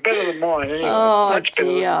 exactly. Better than mine, anyway. Much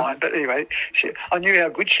better than mine. But anyway, I knew how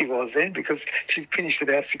good she was then because she finished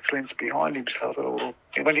about 6 lengths behind him. So I thought, well,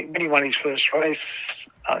 when he won his first race,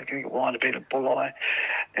 I think it might have been at Bulli,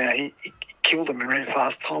 he killed him in really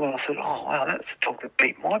fast time. And I thought, oh, wow, that's a dog that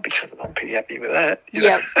beat my bitch. I thought, I'm pretty happy with that.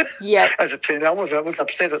 Yep. As it turned out, I was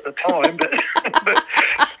upset at the time, but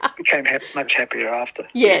became much happier after.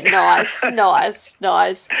 Yeah, nice.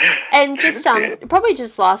 And just probably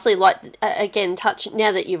just lastly, again,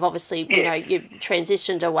 now that you've obviously you've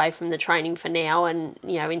transitioned away from the training for now and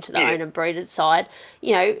into the own and breeded side,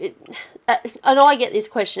 and I get this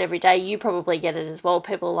question every day. You probably get it as well.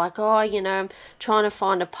 People are like, oh, I'm trying to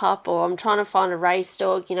find a pup, or I'm trying to find a race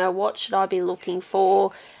dog. What should I be looking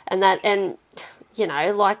for? And you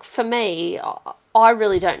know, like for me, I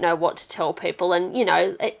really don't know what to tell people. And, you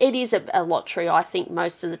know, it is a lottery, I think,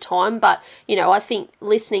 most of the time. But, you know, I think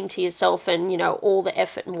listening to yourself and, you know, all the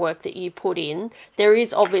effort and work that you put in, there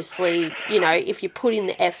is obviously, you know, if you put in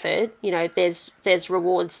the effort, you know, there's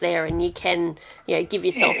rewards there and you can, you know, give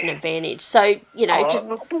yourself an advantage. So, you know, just...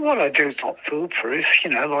 Look, what I do is not foolproof,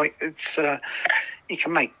 you know, like it's, you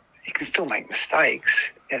can still make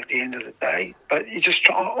mistakes at the end of the day, but you just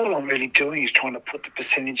try. All I'm really doing is trying to put the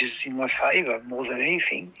percentages in my favour more than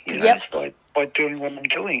anything, you know, by doing what I'm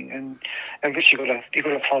doing. And I guess you got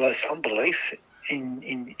to follow some belief in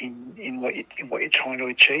what you're trying to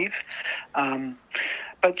achieve.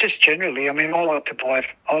 But just generally, I mean,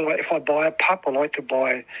 if I buy a pup, I like to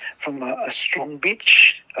buy from a strong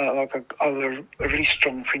bitch, either a really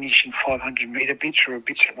strong finishing 500-metre bitch or a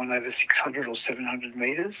bitch that won over 600 or 700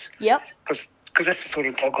 metres. Yep. Because that's the sort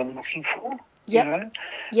of dog I'm looking for, Yep. you know.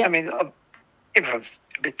 Yep. I mean, everyone's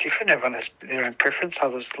a bit different. Everyone has their own preference.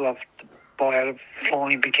 Others love to buy out of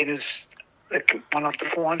flying beginners that could run up to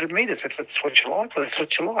 400 metres. If that's what you like, well, that's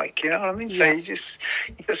what you like, you know what I mean? So Yeah. you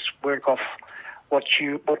just work off what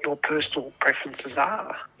your personal preferences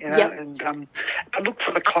are, you know. Yep. And but look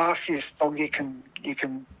for the classiest dog you can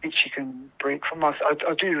breed from. I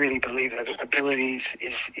do really believe that ability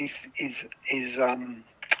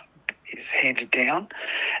is handed down,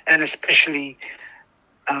 and especially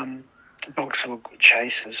dogs who are good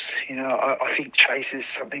chasers. You know, I think chase is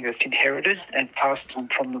something that's inherited and passed on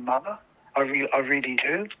from the mother. I really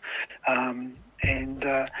do, and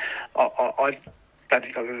I don't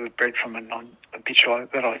think I've ever bred from a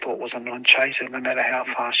bitch that I thought was a non-chaser, no matter how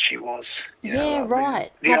fast she was. You know, right.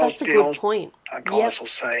 That's a the good old point. Guys will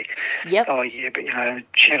say, Yep. "Oh yeah, but you know,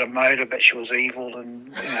 she had a motor, but she was evil, and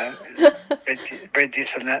you know, bred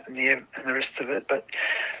this and that, and the rest of it." But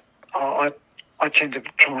I tend to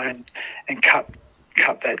try and cut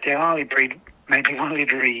that down. I only breed maybe 1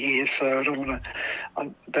 litre a year, so I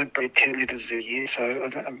don't breed 10 litres a year, so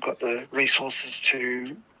I haven't got the resources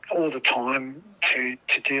to all the time to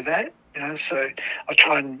do that, you know. So I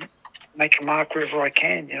try and make a mark wherever I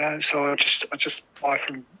can, you know. So I just buy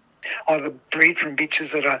from, either breed from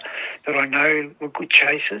bitches that I know were good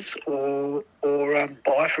chasers, or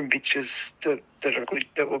buy from bitches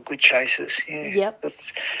that were good chasers. Yeah. Yep.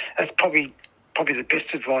 That's probably the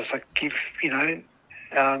best advice I give, you know,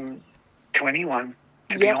 to anyone,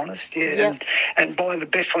 to be honest. Yeah. Yep. And buy the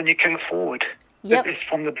best one you can afford. Yep.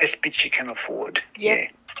 From the best bitch you can afford. Yep. Yeah.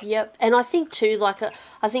 Yep. And I think too,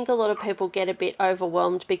 I think a lot of people get a bit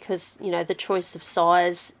overwhelmed because, you know, the choice of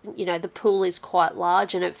size, you know, the pool is quite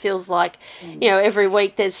large and it feels like, you know, every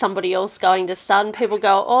week there's somebody else going to start and people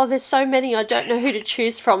go, oh, there's so many, I don't know who to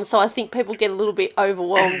choose from. So I think people get a little bit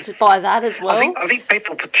overwhelmed by that as well. I think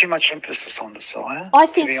people put too much emphasis on the sire. I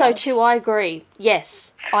think so too. I agree.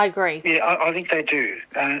 Yes, I agree. Yeah, I think they do.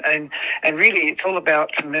 And really it's all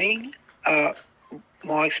about, for me,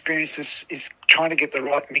 my experience is trying to get the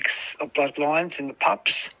right mix of bloodlines in the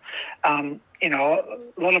pups. You know,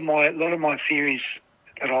 a lot of my theories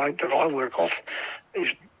that I work off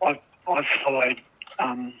is I've followed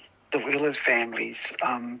the Wheelers families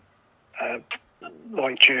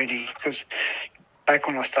like journey, because back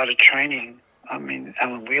when I started training, I mean,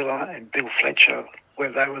 Alan Wheeler and Bill Fletcher, where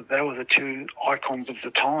they were the two icons of the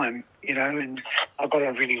time, you know. And I got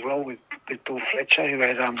on really well with Bill Fletcher, who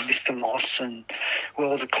had Mr. Moss and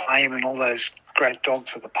World Acclaim and all those great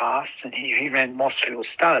dogs of the past. And he ran Mossville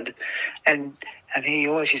Stud, and he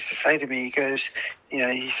always used to say to me, he goes, you know,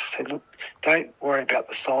 he used to say, look, don't worry about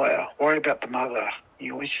the sire, worry about the mother. He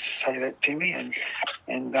always used to say that to me,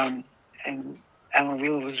 and Alan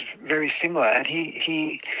Wheeler was very similar, and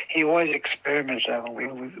he always experimented, Alan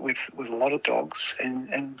Wheeler, with a lot of dogs,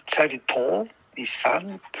 and so did Paul, his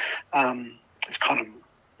son. It's kind of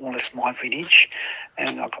more or less my vintage,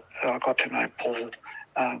 and I got to know Paul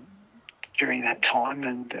during that time,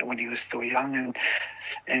 and when he was still young,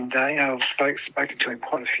 and you know, I've spoken to him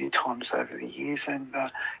quite a few times over the years, and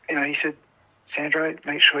you know, he said, Sandro,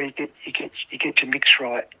 make sure you get your mix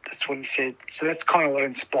right. That's what he said. So that's kind of what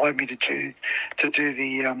inspired me to keep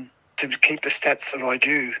the stats that I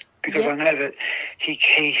do, because I know that he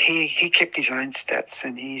kept his own stats,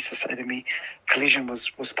 and he used to say to me, Collision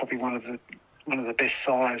was probably one of the best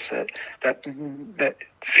sires that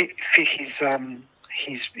fit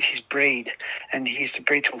his breed, and he used to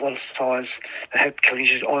breed to a lot of sires that had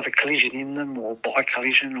either collision in them or by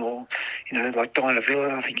collision, or, you know, like Dinah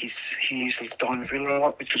Villa. I think he used Dinah Villa a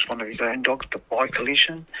lot, which was one of his own dogs, but by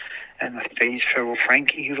collision. And I think they used Feral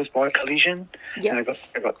Frankie, who was by collision. Yep. And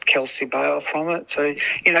they got Kelsey Bale from it. So,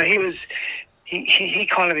 you know, he he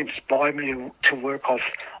kind of inspired me to work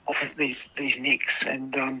off of these nicks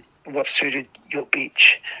and what suited your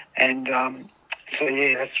bitch, and so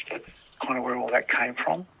yeah, that's kind of where all that came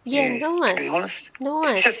from. Yeah, nice. To be honest,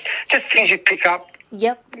 Nice. Just things you pick up.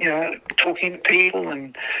 Yep. Talking to people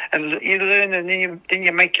and you learn, and then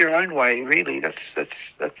you make your own way. Really, that's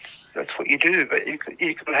what you do. But you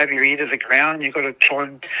got to have your ear to the ground. You got to try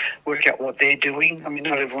and work out what they're doing. I mean,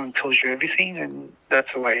 not everyone tells you everything, and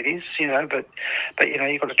that's the way it is. But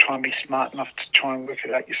you got to try and be smart enough to try and work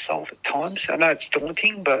it out yourself at times. I know it's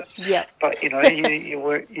daunting, but you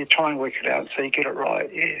try and work it out so you get it right.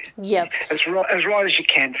 Yeah. Yep. As right as you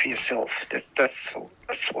can for yourself.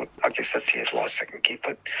 That's what I guess that's the advice I can give.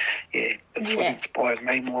 But yeah, that's what inspired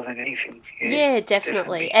me more than anything. Yeah,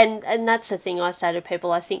 definitely. And that's the thing I say to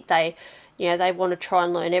people. I think they want to try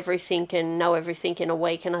and learn everything and know everything in a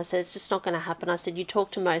week. And I said, it's just not going to happen. I said, you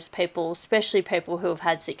talk to most people, especially people who have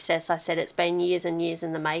had success. I said, it's been years and years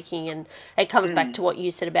in the making. And it comes back to what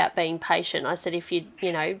you said about being patient. I said, if you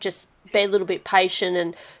just be a little bit patient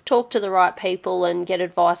and talk to the right people and get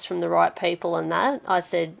advice from the right people and that, I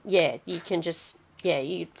said, yeah, you can just... Yeah,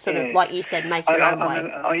 you sort of, like you said, make your own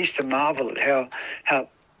way. I used to marvel at how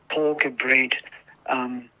Paul could breed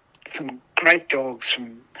some great dogs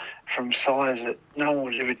from size that no one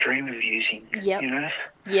would ever dream of using. Yep.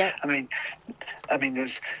 Yeah. I mean,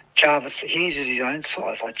 there's Jarvis. He uses his own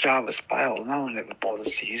size, like Jarvis Bale. No one ever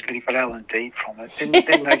bothers to use, but he got L&D from it.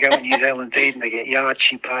 Then they go and use L&D, and they get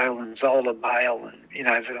Yarchi Bale and Zola Bale, and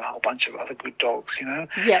there's a whole bunch of other good dogs.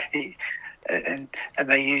 Yeah. And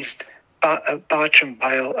they used Bartram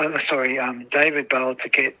Bale, David Bale to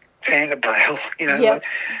get Panda Bale. Yep.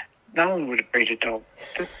 No one would have breed a dog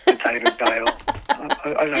to David Bale.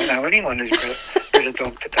 I don't know anyone who's bred a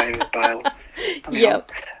dog to David Bale. Yep.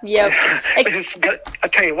 But I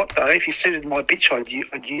tell you what, though, if he suited my bitch,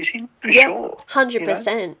 I'd use him for sure.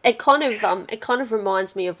 100%. It kind of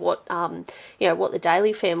reminds me of what what the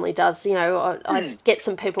Daily family does. I get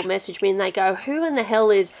some people message me and they go, "Who in the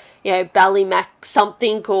hell is Ballymac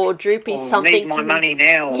something or Droopy something?" Need my money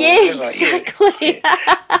now. Or yeah, whatever. exactly. Yeah.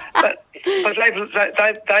 But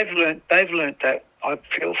they've learned that, I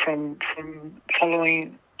feel, from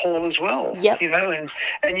following Paul as well. Yep.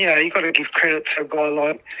 And you've got to give credit to a guy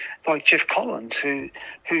like Jeff Collins who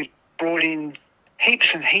brought in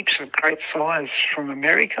heaps and heaps of great size from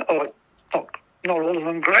America. Or not all of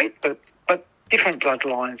them great, but different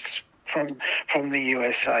bloodlines from the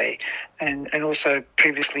USA, and also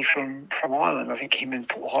previously from Ireland. I think him and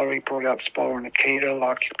Paul Horry brought out Spire and Akita,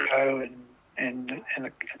 Larkio, and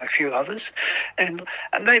a few others, and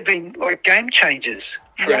they've been like game changers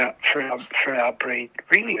for our breed.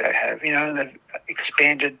 Really, they have. And they've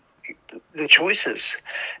expanded the choices,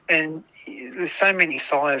 and there's so many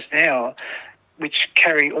sires now which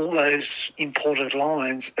carry all those imported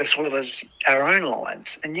lines as well as our own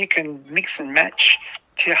lines, and you can mix and match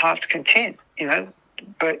to your heart's content.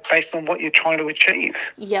 But based on what you're trying to achieve.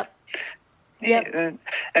 Yep. Yeah,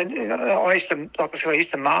 and I used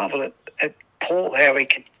to marvel at Paul, how he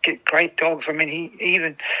could get great dogs. I mean, he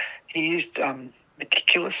used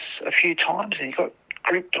Meticulous a few times, and he got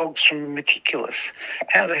group dogs from Meticulous.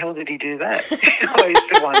 How the hell did he do that? I used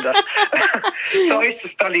to wonder. So I used to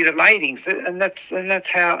study the matings, and that's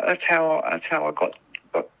how I got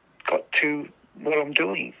to what I'm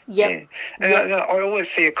doing. Yep. Yeah. And I always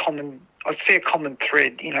see a common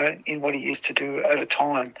thread, in what he used to do over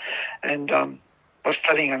time, and by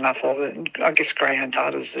studying enough of it, and I guess greyhound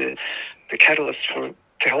data is the catalyst to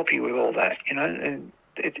help you with all that, and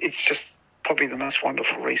it's just probably the most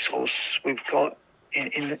wonderful resource we've got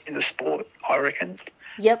in the sport, I reckon.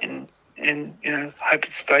 Yep. And hope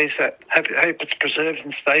it stays hope it's preserved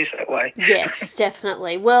and stays that way. Yes,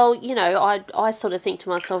 definitely. Well, I sort of think to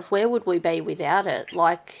myself, where would we be without it?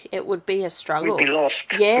 Like, it would be a struggle. We'd be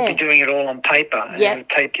lost. Yeah. We'd be doing it all on paper. Yeah. It would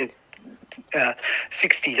take you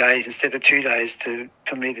 60 days instead of 2 days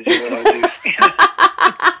for me to do what I do.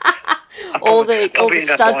 all the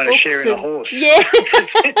stud books. Sharing a horse. Yeah.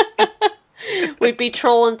 We'd be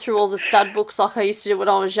trawling through all the stud books like I used to do when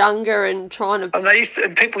I was younger and trying to...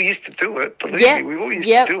 And people used to do it, believe me. We all used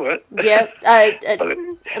to do it. Yep.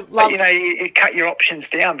 But you cut your options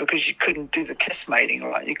down because you couldn't do the test mating,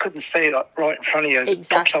 right? You couldn't see it right in front of you as it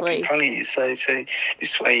pops up in front of you. So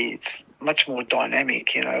this way it's much more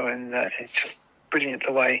dynamic, and it's just brilliant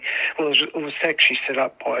the way... Well, it was actually set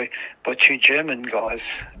up by two German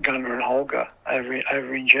guys, Gunnar and Holger,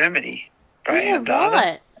 over in Germany. Yeah,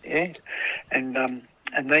 right. Yeah, and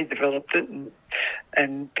they developed it,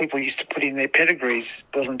 and people used to put in their pedigrees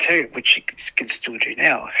voluntarily, which you can still do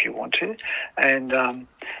now if you want to, and then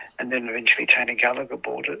eventually Tony Gallagher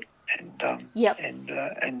bought it, Yep.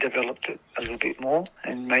 And developed it a little bit more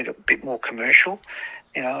and made it a bit more commercial.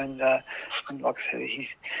 And like I said,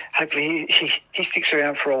 hopefully he sticks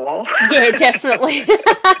around for a while. Yeah, definitely.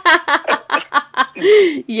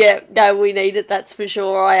 Yeah, no, we need it. That's for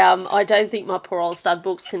sure. I don't think my poor old stud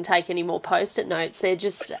books can take any more Post-it notes. They're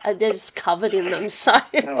just covered in them. So.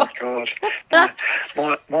 Oh God,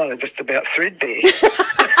 mine are just about threadbare.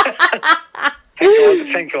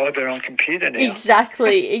 Thank God they're on computer now.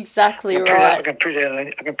 Exactly right. I can print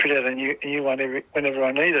out a new one whenever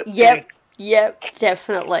I need it. Yep,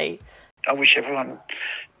 definitely. I wish everyone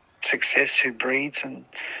success who breeds and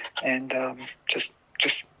just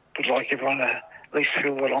would like everyone to at least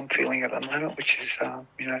feel what I'm feeling at the moment, which is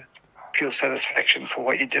pure satisfaction for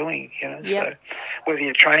what you're doing. Yep. So whether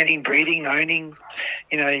you're training, breeding, owning,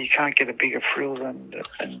 you can't get a bigger thrill than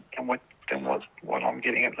what I'm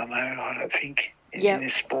getting at the moment. I don't think in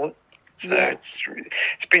this sport. So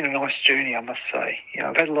it's been a nice journey, I must say.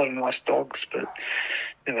 I've had a lot of nice dogs, but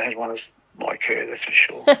never had one like her, that's for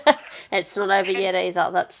sure. It's not over yet either.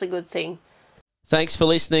 That's the good thing. Thanks for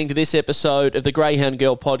listening to this episode of the Greyhound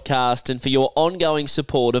Girl podcast and for your ongoing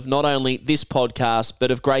support of not only this podcast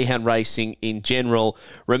but of greyhound racing in general.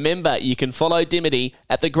 Remember, you can follow Dimity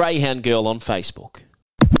at the Greyhound Girl on Facebook.